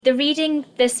The reading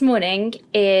this morning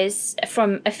is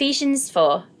from Ephesians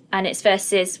 4, and it's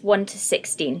verses 1 to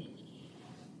 16.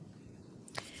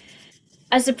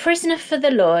 As a prisoner for the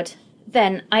Lord,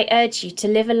 then I urge you to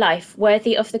live a life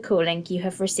worthy of the calling you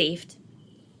have received.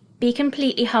 Be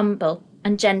completely humble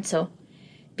and gentle.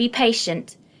 Be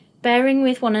patient, bearing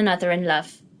with one another in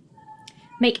love.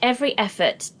 Make every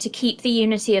effort to keep the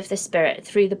unity of the Spirit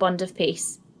through the bond of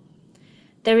peace.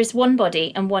 There is one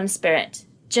body and one Spirit,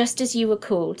 just as you were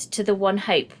called to the one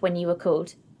hope when you were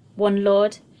called. One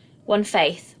Lord, one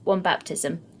faith, one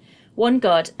baptism, one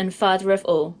God and Father of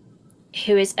all,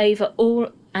 who is over all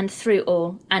and through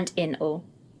all and in all.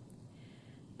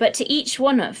 But to each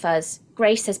one of us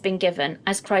grace has been given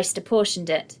as Christ apportioned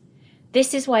it.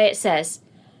 This is why it says,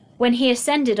 when he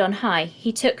ascended on high,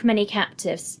 he took many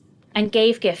captives and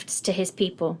gave gifts to his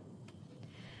people.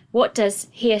 What does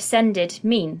he ascended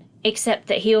mean, except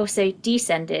that he also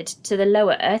descended to the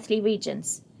lower earthly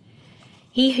regions?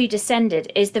 He who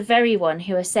descended is the very one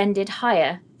who ascended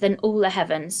higher than all the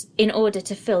heavens in order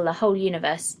to fill the whole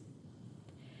universe.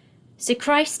 So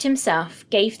Christ himself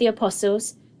gave the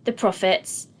apostles, the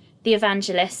prophets, the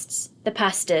evangelists, the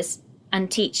pastors, and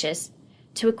teachers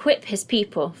to equip his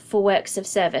people for works of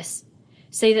service,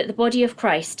 so that the body of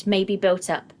Christ may be built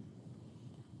up,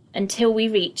 until we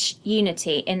reach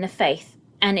unity in the faith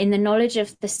and in the knowledge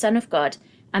of the Son of God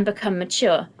and become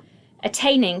mature,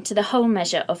 attaining to the whole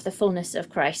measure of the fullness of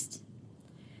Christ.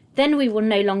 Then we will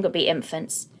no longer be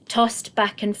infants, tossed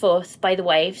back and forth by the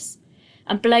waves,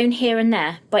 and blown here and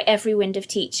there by every wind of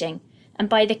teaching, and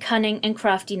by the cunning and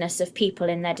craftiness of people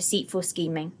in their deceitful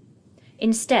scheming.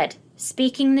 Instead,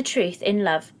 speaking the truth in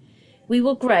love, we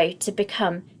will grow to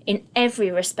become, in every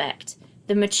respect,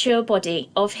 the mature body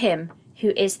of him who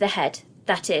is the head,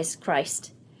 that is,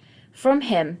 Christ. From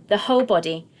him, the whole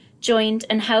body, joined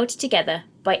and held together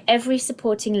by every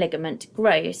supporting ligament,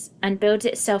 grows and builds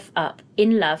itself up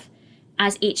in love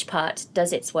as each part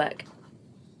does its work.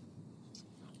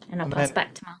 And I'll pass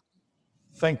back to Mark.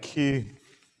 Thank you.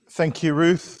 Thank you,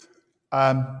 Ruth.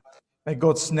 May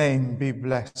God's name be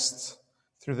blessed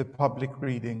through the public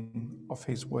reading of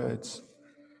his words.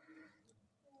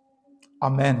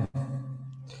 Amen.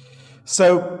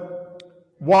 So,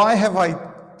 why have I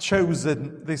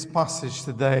chosen this passage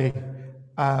today?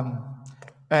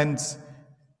 And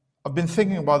I've been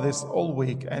thinking about this all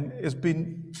week, and it's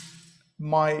been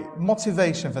my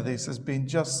motivation for this has been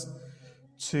just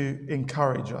to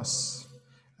encourage us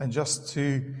and just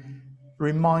to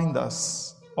remind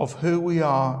us of who we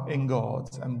are in God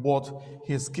and what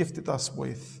he has gifted us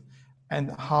with, and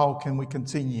how can we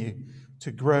continue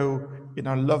to grow in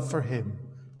our love for him,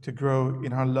 to grow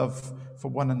in our love for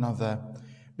one another.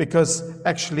 Because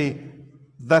actually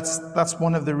that's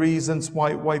one of the reasons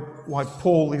why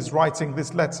Paul is writing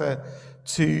this letter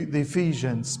to the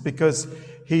Ephesians, because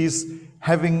he's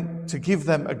having to give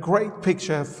them a great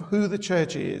picture of who the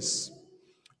church is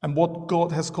and what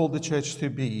God has called the church to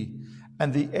be.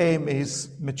 And the aim is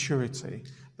maturity,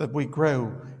 that we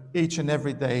grow each and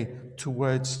every day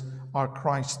towards our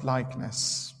Christ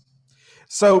likeness.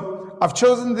 So I've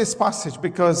chosen this passage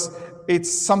because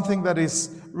it's something that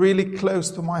is really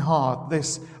close to my heart,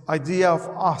 this idea of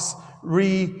us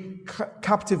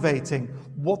recaptivating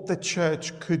what the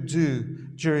church could do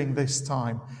during this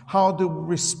time. How do we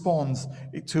respond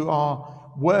to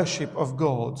our worship of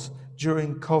God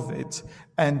during COVID?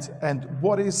 And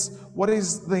what is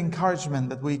the encouragement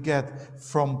that we get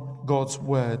from God's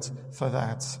word for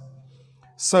that?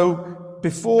 So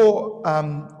before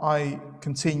I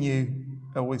continue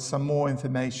with some more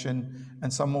information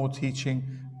and some more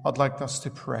teaching, I'd like us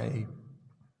to pray.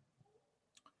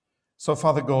 So,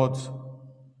 Father God,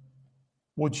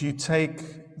 would you take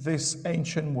this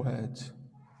ancient word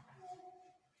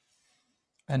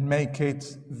and make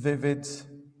it vivid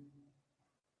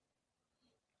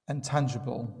and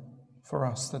tangible for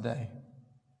us today?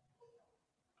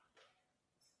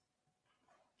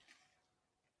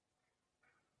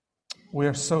 We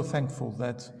are so thankful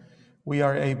that we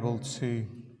are able to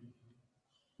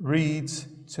read,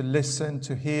 to listen,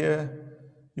 to hear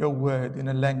your word in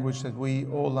a language that we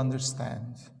all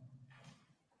understand.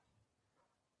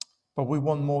 But we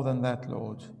want more than that,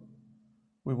 Lord.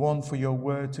 We want for your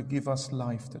word to give us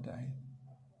life today,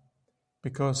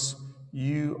 because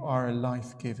you are a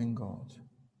life-giving God.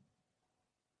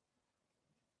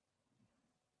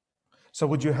 So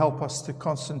would you help us to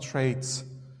concentrate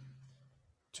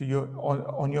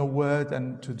on your word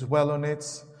and to dwell on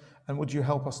it? And would you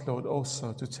help us, Lord,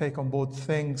 also to take on board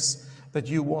things that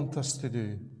you want us to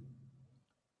do?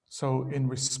 So in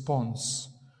response,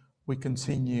 we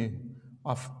continue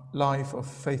our life of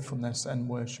faithfulness and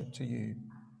worship to you.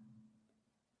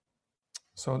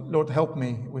 So, Lord, help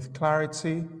me with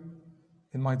clarity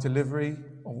in my delivery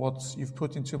of what you've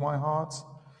put into my heart.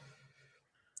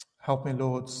 Help me,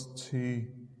 Lord, to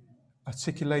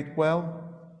articulate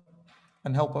well,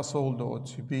 and help us all, Lord,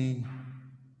 to be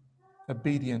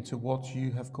obedient to what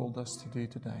you have called us to do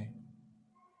today.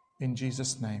 In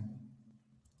Jesus' name,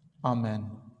 amen.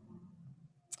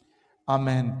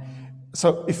 Amen.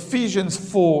 So Ephesians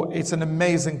 4, it's an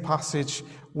amazing passage.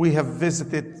 We have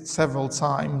visited several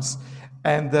times.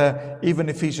 And even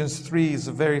Ephesians 3 is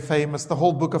very famous. The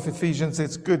whole book of Ephesians,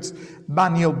 it's a good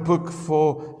manual book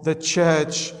for the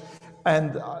church.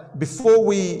 And before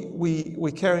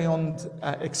we carry on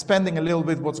expanding a little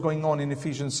bit what's going on in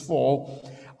Ephesians 4,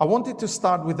 I wanted to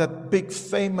start with that big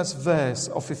famous verse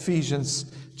of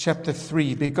Ephesians chapter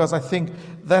 3, because I think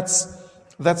that's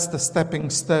the stepping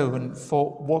stone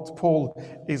for what Paul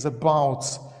is about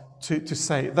to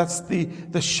say. That's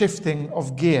the shifting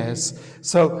of gears.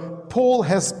 So Paul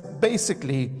has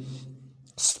basically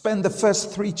spent the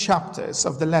first 3 chapters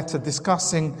of the letter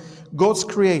discussing God's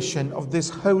creation of this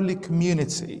holy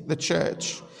community, the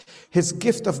church, his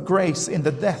gift of grace in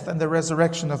the death and the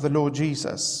resurrection of the Lord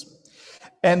Jesus.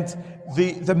 And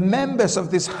the members of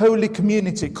this holy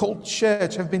community called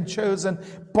church have been chosen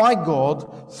by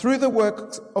God through the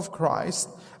work of Christ,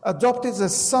 adopted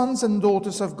as sons and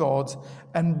daughters of God,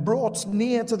 and brought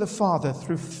near to the Father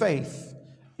through faith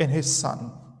in his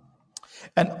Son.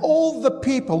 And all the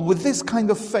people with this kind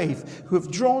of faith who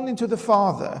have drawn into the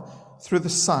Father through the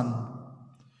Son,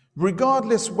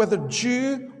 regardless whether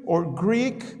Jew or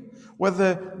Greek,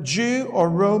 whether Jew or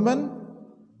Roman,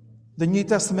 the New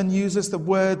Testament uses the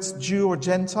words Jew or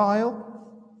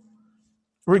Gentile.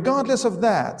 Regardless of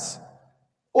that,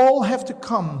 all have to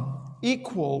come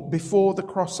equal before the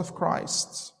cross of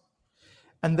Christ.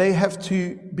 And they have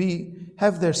to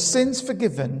have their sins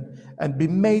forgiven and be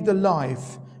made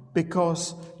alive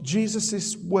because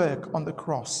Jesus' work on the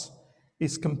cross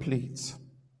is complete.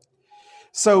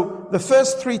 So the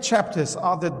first 3 chapters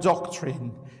are the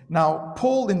doctrine. Now,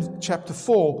 Paul in chapter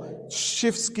 4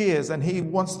 shifts gears and he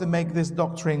wants to make this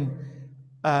doctrine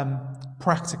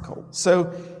practical.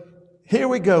 So here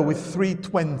we go with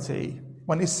 3:20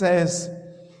 when he says,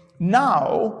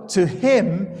 "Now to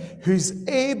him who is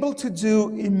able to do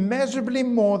immeasurably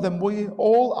more than we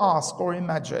all ask or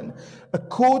imagine,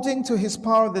 according to his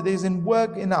power that is in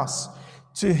work in us,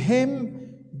 to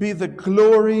him be the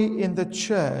glory in the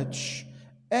church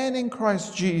and in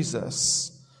Christ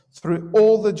Jesus, through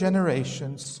all the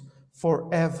generations,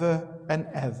 forever and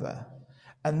ever."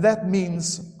 And that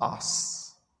means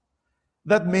us.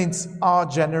 That means our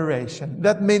generation.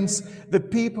 That means the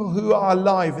people who are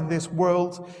alive in this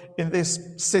world, in this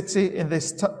city, in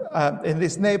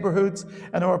this neighborhood,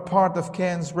 and are part of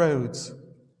Cairns Road.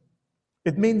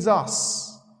 It means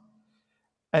us.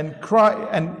 And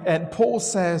Paul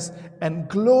says, "And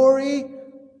glory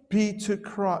be to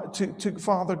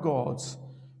Father God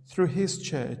through his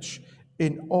church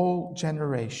in all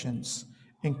generations,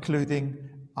 including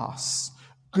us."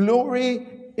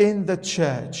 Glory in the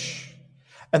church.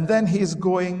 And then he's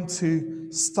going to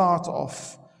start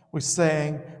off with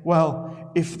saying,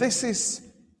 well, if this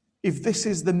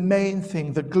is the main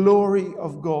thing, the glory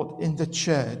of God in the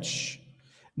church,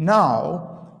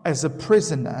 now as a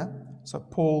prisoner, so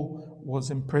Paul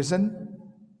was in prison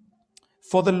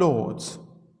for the Lord,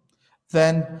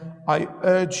 then I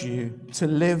urge you to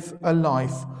live a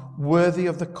life worthy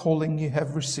of the calling you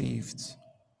have received.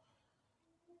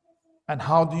 And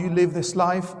how do you live this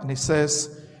life? And he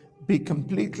says, be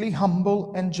completely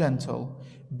humble and gentle.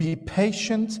 Be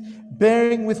patient,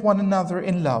 bearing with one another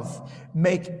in love.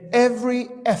 Make every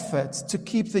effort to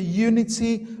keep the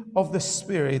unity of the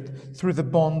Spirit through the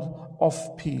bond of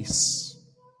peace.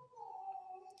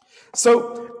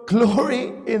 So,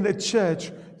 glory in the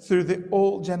church through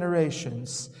all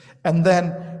generations. And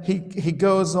then he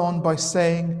goes on by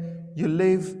saying, you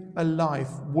live a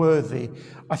life worthy.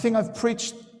 I think I've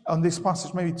preached on this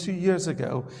passage maybe 2 years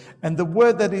ago, and the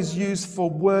word that is used for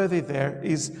worthy there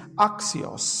is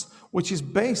axios, which is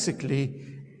basically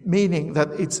meaning that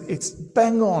it's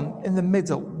bang on in the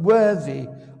middle, worthy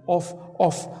of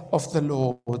the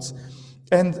Lord.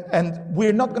 And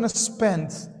we're not going to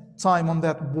spend time on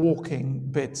that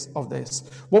walking bit of this.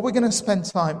 What we're going to spend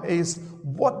time is,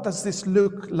 what does this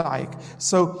look like?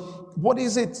 So what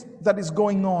is it that is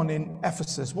going on in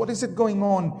Ephesus? What is it going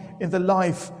on in the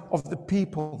life of the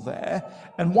people there?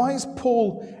 And why is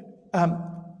Paul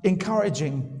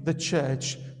encouraging the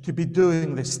church to be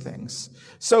doing these things?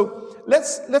 So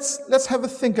let's have a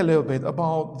think a little bit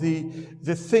about the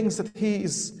things that he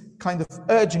is kind of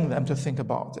urging them to think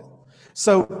about it.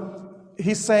 So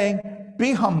he's saying,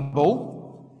 be humble,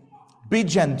 be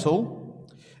gentle,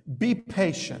 be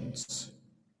patient.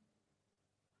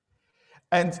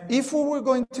 And if we were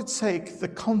going to take the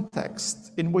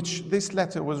context in which this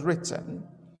letter was written,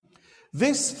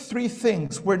 these three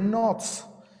things were not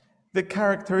the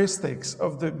characteristics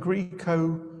of the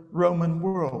Greco-Roman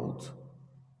world.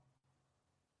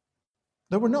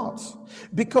 They were not.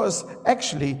 Because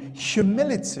actually,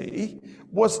 humility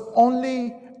was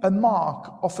only a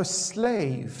mark of a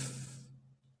slave.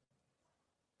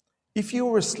 If you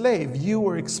were a slave, you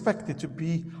were expected to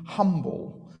be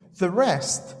humble. The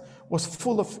rest was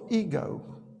full of ego.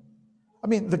 I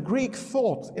mean, the Greek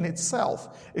thought in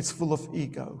itself is full of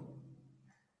ego.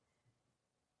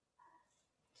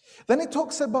 Then it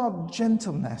talks about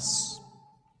gentleness.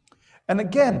 And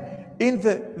again, in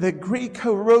the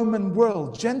Greco-Roman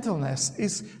world, gentleness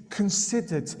is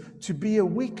considered to be a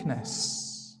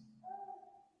weakness.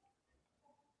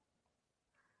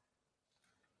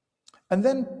 And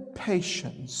then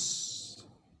patience.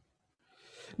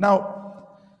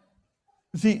 Now,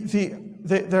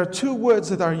 there are two words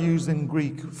that are used in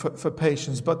Greek for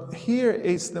patience, but here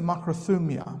is the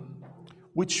makrothumia,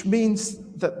 which means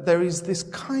that there is this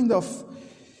kind of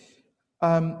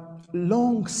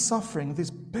long suffering, this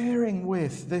bearing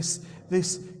with,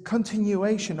 this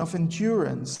continuation of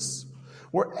endurance,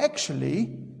 where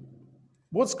actually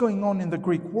what's going on in the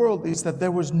Greek world is that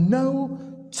there was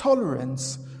no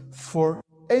tolerance for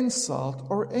insult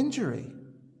or injury.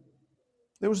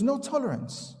 There was no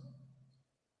tolerance.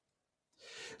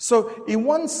 So in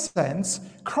one sense,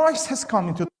 Christ has come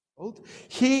into the world.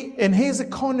 He, in his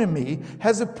economy,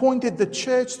 has appointed the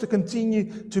church to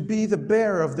continue to be the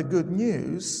bearer of the good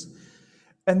news.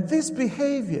 And these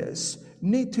behaviors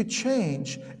need to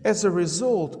change as a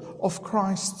result of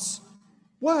Christ's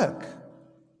work.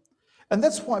 And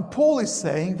that's why Paul is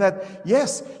saying that,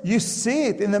 yes, you see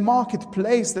it in the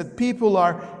marketplace that people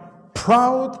are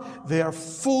proud, they are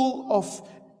full of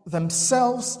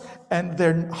themselves, and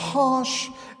they're harsh,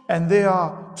 and they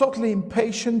are totally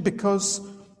impatient because,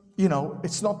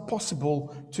 it's not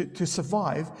possible to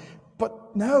survive.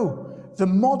 But no, the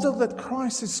model that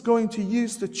Christ is going to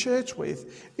use the church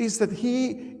with is that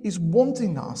he is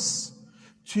wanting us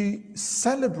to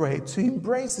celebrate, to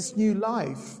embrace this new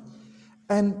life.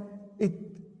 And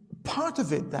part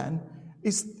of it then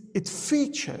is it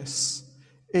features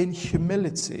in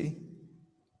humility,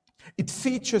 it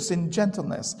features in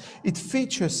gentleness, it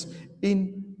features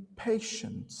in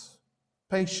patience.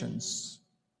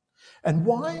 And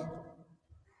why?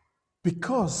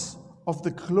 Because of the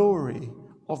glory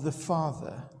of the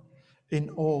Father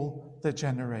in all the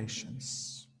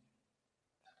generations.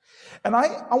 And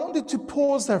I wanted to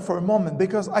pause there for a moment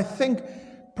because I think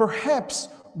perhaps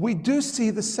we do see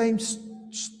the same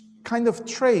kind of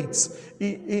traits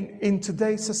in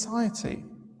today's society.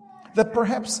 That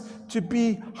perhaps to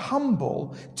be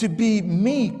humble, to be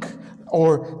meek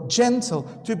or gentle,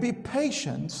 to be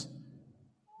patient,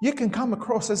 you can come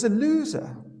across as a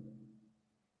loser.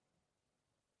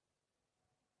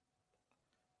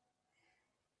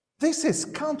 This is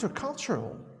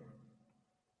countercultural.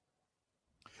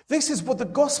 This is what the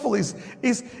gospel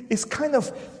is kind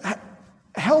of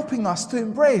helping us to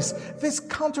embrace, this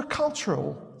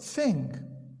countercultural thing.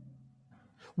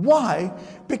 Why?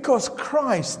 Because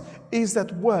Christ is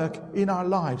at work in our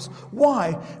lives.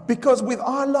 Why? Because with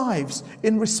our lives,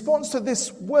 in response to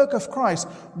this work of Christ,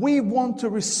 we want to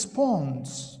respond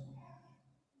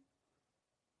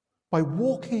by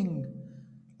walking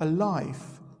a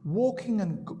life, walking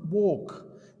and walk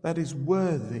that is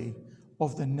worthy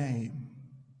of the name.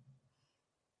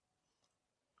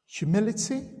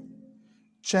 Humility,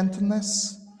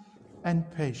 gentleness,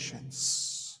 and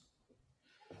patience.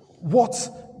 What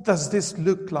does this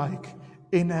look like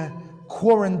in a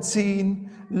quarantine,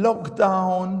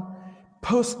 lockdown,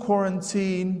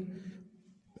 post-quarantine,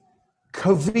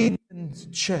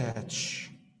 COVID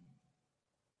church?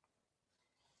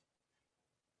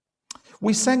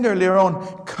 We sang earlier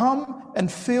on, come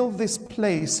and fill this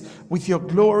place with your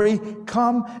glory.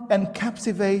 Come and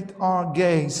captivate our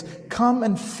gaze. Come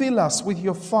and fill us with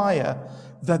your fire,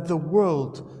 that the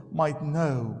world might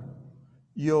know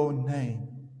your name.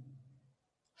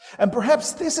 And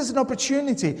perhaps this is an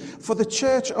opportunity for the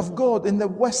Church of God in the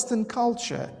Western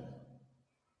culture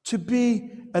to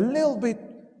be a little bit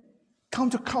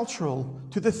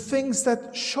countercultural to the things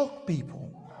that shock people.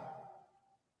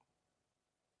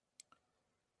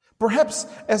 Perhaps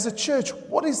as a church,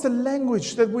 what is the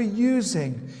language that we're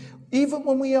using? Even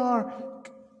when we are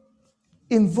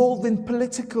involved in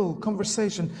political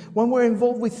conversation, when we're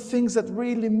involved with things that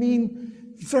really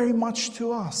mean very much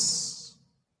to us.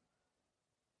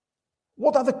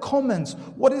 What are the comments?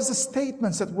 What is the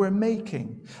statements that we're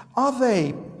making? Are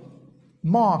they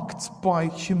marked by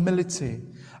humility?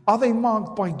 Are they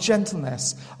marked by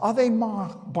gentleness? Are they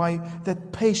marked by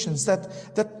that patience,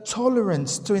 that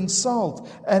tolerance to insult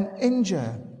and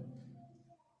injure?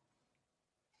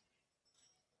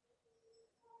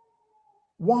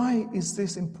 Why is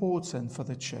this important for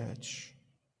the church?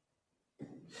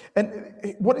 And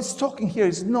what it's talking here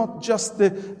is not just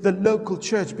the local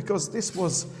church, because this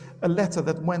was a letter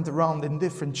that went around in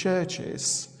different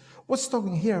churches. What's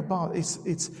talking here about is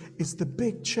the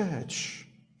big church.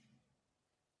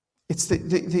 It's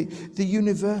the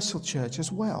universal church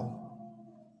as well.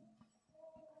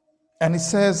 And it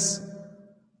says,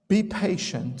 be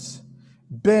patient,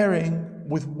 bearing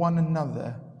with one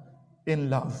another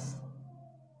in love.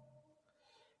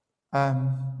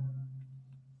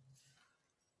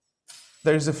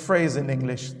 There is a phrase in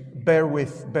English, bear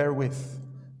with, bear with,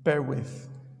 bear with.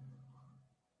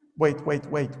 Wait.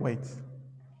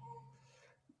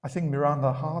 I think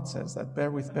Miranda Hart says that, bear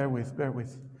with, bear with, bear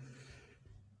with.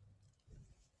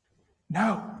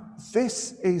 No,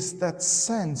 this is that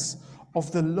sense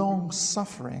of the long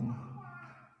suffering,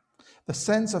 the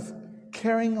sense of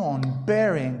carrying on,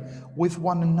 bearing with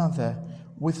one another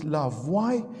with love.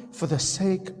 Why? For the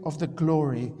sake of the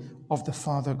glory of the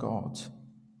Father God.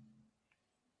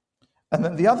 And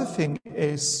then the other thing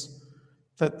is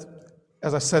that,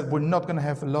 as I said, we're not going to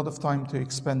have a lot of time to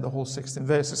expand the whole 16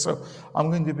 verses, so I'm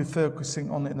going to be focusing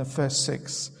on it in the first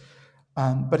 6.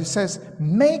 But it says,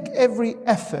 make every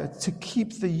effort to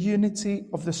keep the unity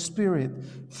of the Spirit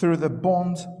through the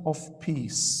bond of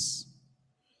peace.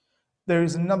 There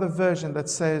is another version that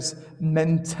says,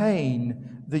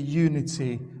 maintain the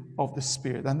unity of the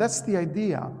Spirit. And that's the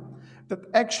idea that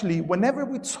actually, whenever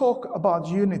we talk about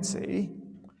unity,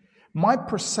 my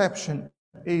perception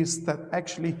is that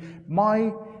actually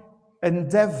my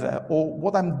endeavor, or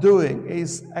what I'm doing,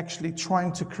 is actually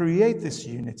trying to create this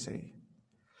unity.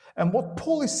 And what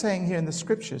Paul is saying here in the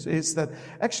scriptures is that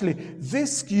actually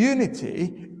this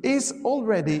unity is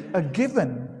already a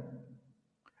given.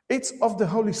 It's of the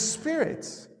Holy Spirit.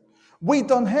 We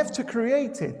don't have to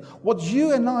create it. What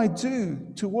you and I do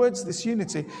towards this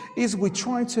unity is we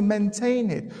try to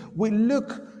maintain it. We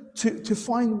look to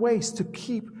find ways to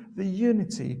keep the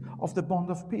unity of the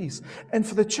bond of peace. And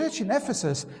for the church in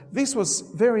Ephesus, this was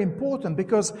very important,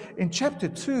 because in chapter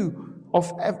 2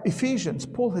 of Ephesians,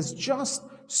 Paul has just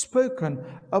spoken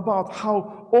about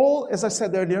how all, as I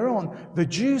said earlier on, the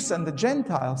Jews and the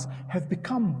Gentiles have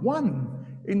become one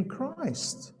in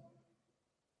Christ.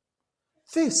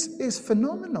 This is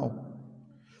phenomenal.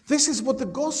 This is what the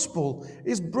gospel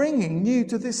is bringing new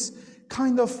to this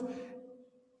kind of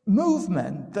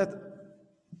movement that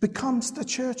becomes the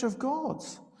church of God.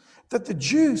 That the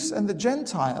Jews and the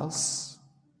Gentiles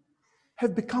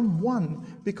have become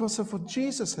one because of what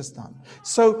Jesus has done.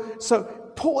 So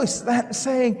Paul is then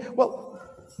saying, well,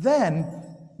 then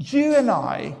you and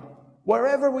I,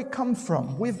 wherever we come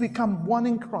from, we've become one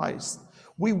in Christ.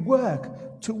 We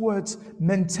work towards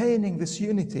maintaining this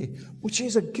unity, which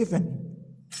is a given.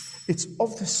 It's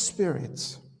of the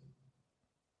Spirit.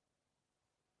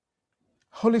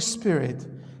 Holy Spirit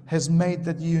has made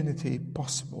that unity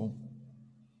possible.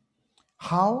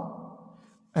 How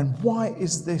and why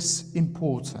is this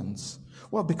important?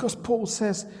 Well, because Paul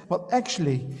says, well,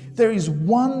 actually, there is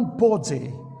one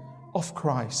body of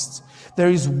Christ. There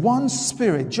is one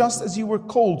Spirit, just as you were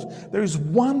called. There is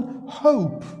one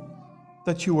hope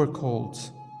that you were called.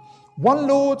 One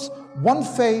Lord, one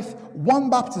faith, one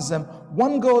baptism,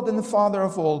 one God and the Father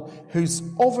of all, who's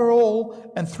over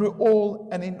all and through all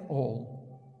and in all.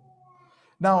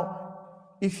 Now,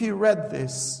 if you read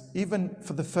this, even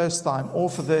for the first time, or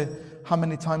for how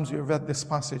many times you read this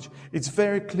passage, it's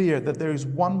very clear that there is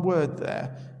one word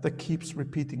there that keeps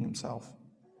repeating himself.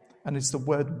 And it's the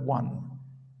word one.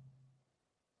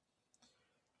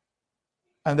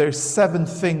 And there's 7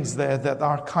 things there that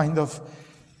are kind of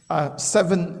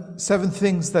seven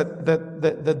things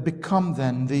that become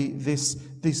then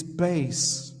this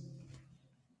base.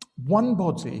 One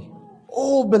body,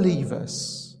 all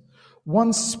believers,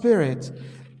 one Spirit.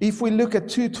 If we look at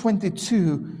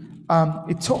 2:22,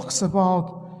 it talks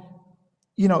about,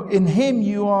 in Him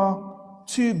you are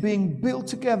two being built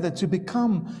together to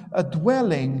become a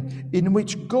dwelling in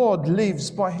which God lives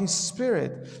by His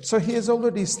Spirit. So He has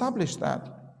already established that.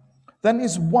 Then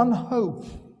is one hope.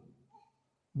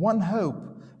 One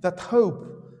hope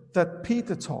that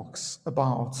Peter talks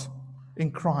about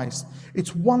in Christ.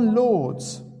 It's one Lord.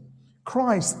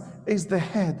 Christ is the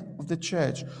head of the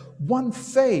church. One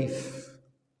faith.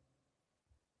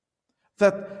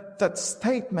 That that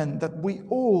statement that we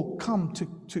all come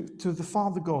to the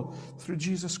Father God through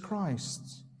Jesus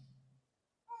Christ.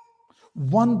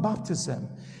 One baptism.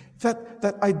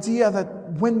 That idea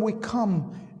that when we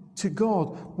come to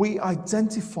God, we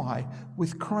identify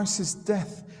with Christ's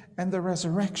death and the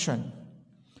resurrection.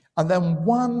 And then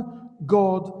one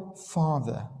God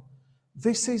Father.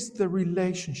 This is the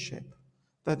relationship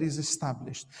that is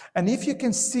established. And if you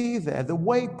can see there, the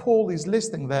way Paul is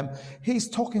listing them, he's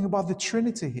talking about the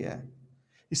Trinity here.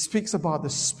 He speaks about the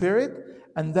Spirit,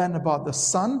 and then about the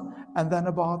Son, and then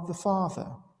about the Father.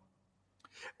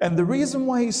 And the reason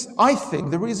why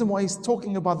the reason why he's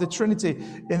talking about the Trinity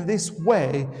in this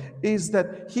way is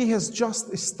that he has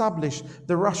just established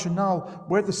the rationale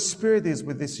where the Spirit is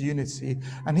with this unity,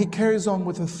 and he carries on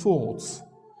with the thoughts.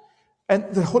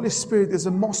 And the Holy Spirit is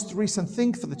a most recent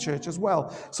thing for the church as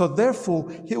well. So therefore,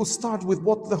 he will start with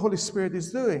what the Holy Spirit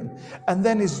is doing. And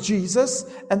then is Jesus,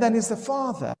 and then is the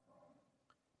Father.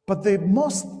 But the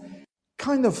most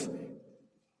kind of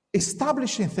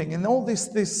establishing thing in all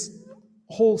this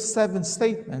whole 7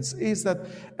 statements is that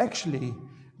actually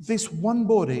this one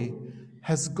body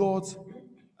has got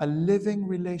a living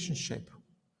relationship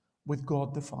with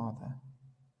God the Father.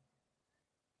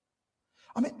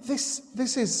 I mean,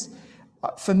 this is...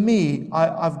 For me,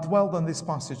 I've dwelled on this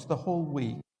passage the whole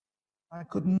week. I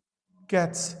could not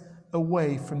get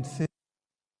away from thinking,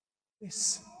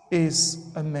 this is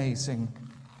amazing.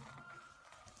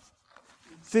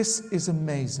 This is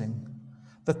amazing.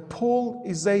 That Paul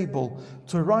is able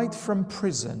to write from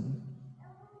prison.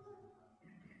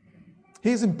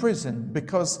 He's in prison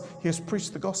because he has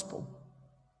preached the gospel.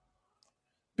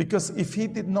 Because if he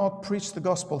did not preach the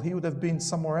gospel, he would have been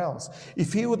somewhere else.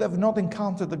 If he would have not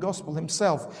encountered the gospel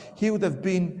himself, he would have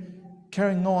been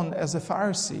carrying on as a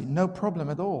Pharisee, no problem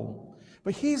at all.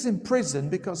 But he's in prison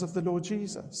because of the Lord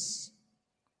Jesus.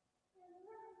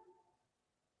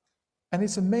 And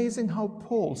it's amazing how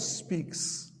Paul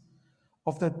speaks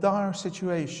of that dire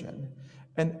situation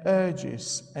and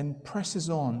urges and presses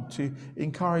on to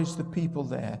encourage the people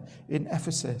there in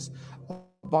Ephesus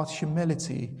about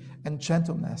humility and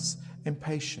gentleness and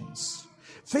patience.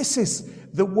 This is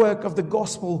the work of the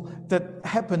gospel that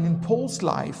happened in Paul's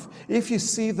life. If you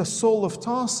see the Saul of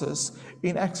Tarsus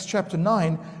in Acts chapter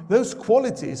 9, those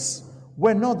qualities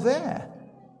were not there.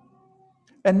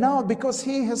 And now, because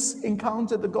he has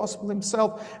encountered the gospel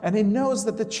himself, and he knows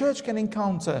that the church can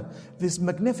encounter this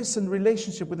magnificent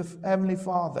relationship with the Heavenly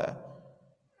Father,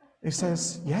 he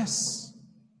says, yes,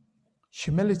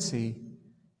 humility,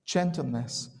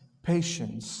 gentleness,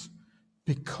 patience,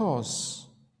 because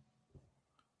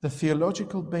the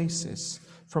theological basis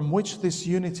from which this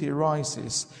unity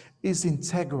arises is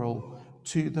integral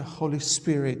to the Holy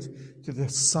Spirit, to the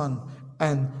Son,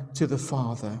 and to the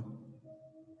Father.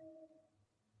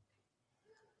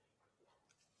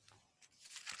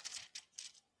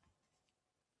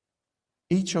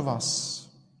 Each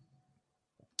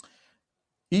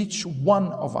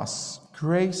one of us,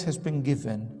 grace has been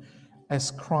given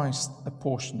as Christ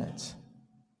apportioned it.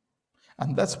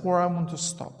 And that's where I want to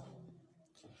stop.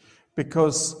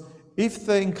 Because if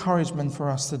the encouragement for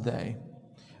us today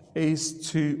is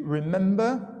to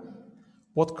remember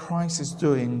what Christ is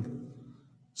doing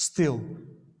still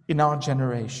in our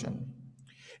generation,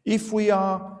 if we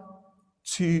are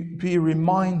to be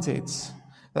reminded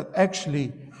that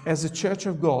actually as a Church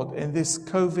of God in this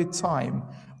COVID time,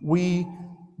 we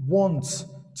want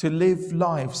to live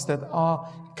lives that are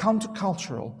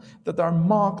countercultural, that are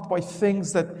marked by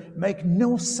things that make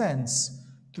no sense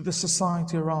to the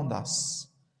society around us.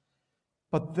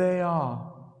 But they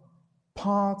are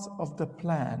part of the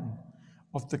plan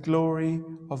of the glory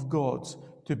of God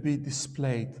to be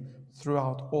displayed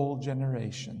throughout all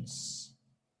generations.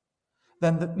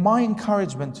 Then my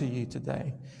encouragement to you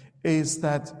today is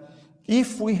that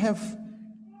if we have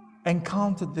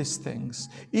encountered these things,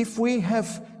 if we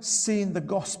have seen the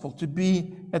gospel to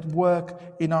be at work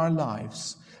in our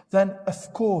lives, then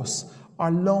of course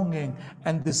our longing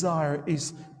and desire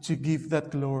is to give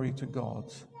that glory to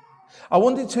God. I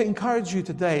wanted to encourage you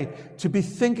today to be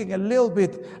thinking a little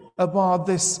bit about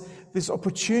this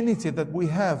opportunity that we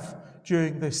have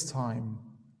during this time.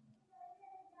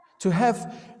 To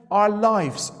have our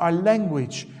lives, our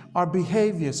language, our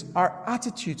behaviors, our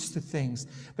attitudes to things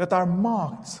that are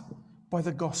marked by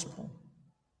the gospel.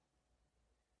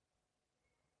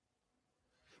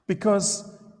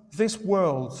 Because this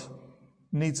world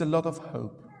needs a lot of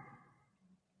hope.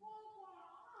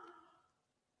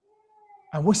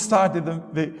 And we started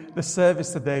the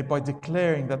service today by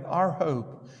declaring that our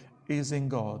hope is in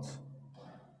God.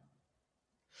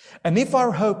 And if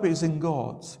our hope is in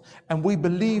God, and we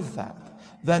believe that,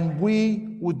 then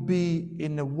we would be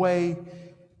in a way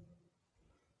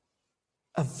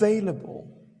available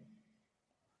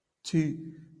to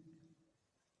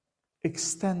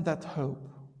extend that hope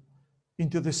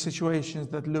into the situations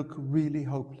that look really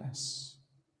hopeless.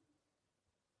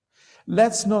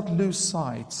 Let's not lose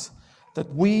sight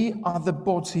that we are the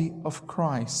body of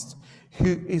Christ,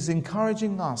 who is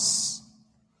encouraging us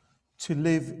to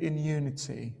live in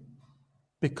unity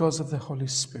because of the Holy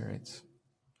Spirit.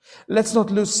 Let's not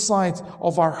lose sight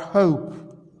of our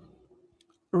hope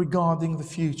regarding the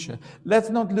future. Let's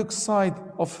not lose sight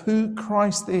of who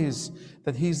Christ is,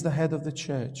 that He's the head of the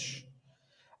church.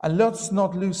 And let's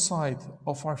not lose sight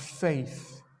of our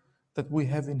faith that we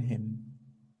have in Him.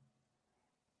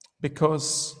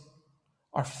 Because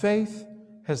our faith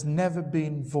has never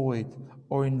been void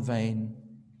or in vain.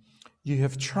 You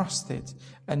have trusted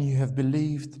and you have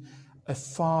believed a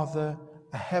Father,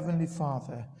 a Heavenly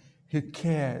Father, who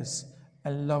cares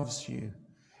and loves you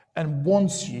and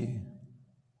wants you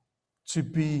to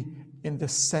be in the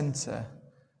center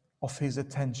of His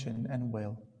attention and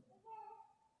will.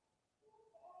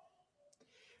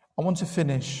 I want to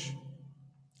finish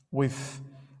with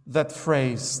that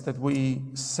phrase that we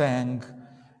sang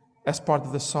as part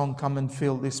of the song, "Come and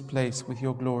Fill This Place with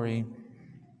Your Glory."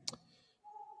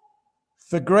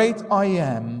 The great I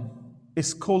Am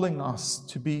is calling us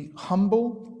to be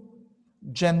humble,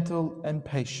 gentle, and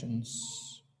patient.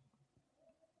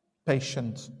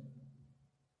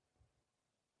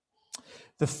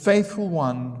 The faithful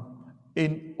one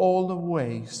in all the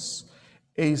ways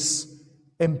is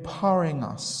empowering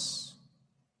us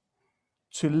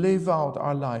to live out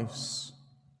our lives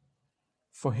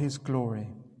for His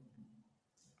glory.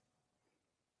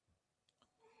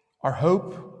 Our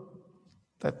hope,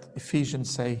 that Ephesians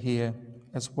say here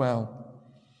as well,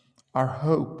 our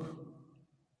hope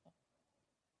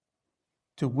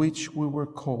to which we were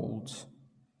called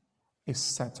is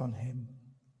set on Him.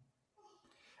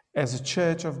 As a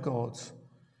church of God,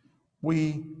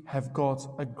 we have got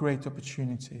a great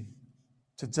opportunity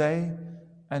today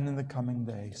and in the coming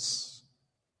days.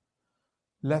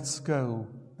 Let's go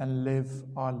and live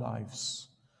our lives.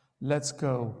 Let's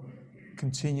go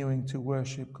continuing to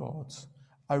worship God.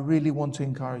 I really want to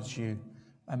encourage you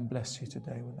and bless you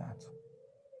today with that.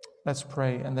 Let's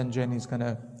pray, and then Jenny's going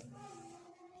to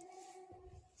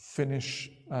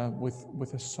finish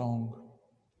with a song.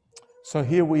 So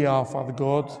here we are, Father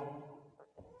God.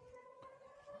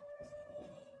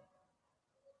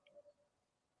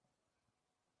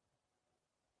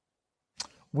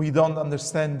 We don't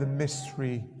understand the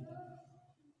mystery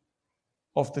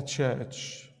of the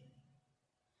church,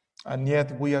 and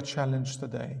yet we are challenged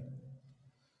today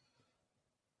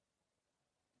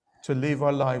to live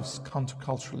our lives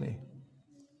counterculturally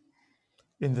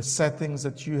in the settings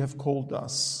that you have called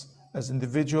us as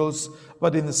individuals,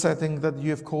 but in the setting that you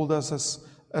have called us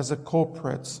as a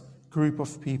corporate group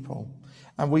of people.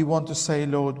 And we want to say,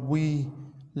 Lord, we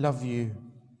love you.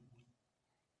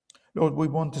 Lord, we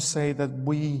want to say that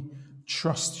we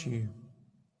trust you.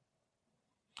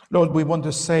 Lord, we want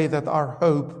to say that our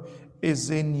hope is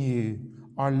in you,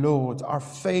 our Lord. Our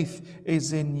faith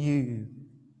is in you.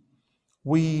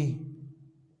 We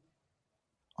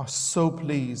are so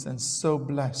pleased and so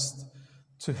blessed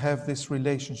to have this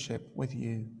relationship with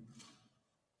you.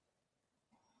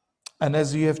 And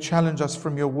as you have challenged us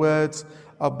from your words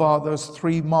about those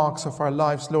 3 marks of our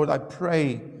lives, Lord, I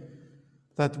pray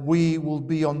that we will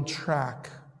be on track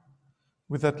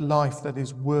with that life that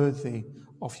is worthy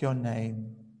of your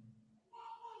name.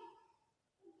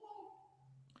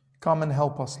 Come and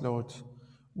help us, Lord,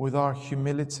 with our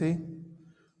humility,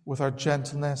 with our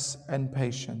gentleness and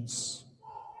patience,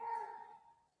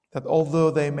 that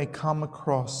although they may come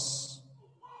across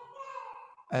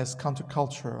as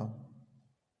countercultural,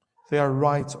 they are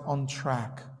right on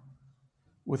track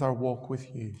with our walk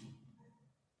with you.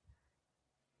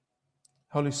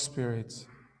 Holy Spirit,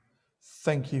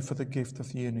 thank you for the gift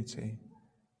of unity.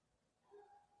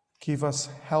 Give us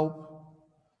help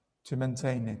to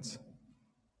maintain it.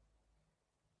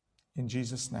 In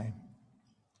Jesus' name,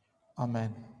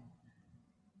 amen.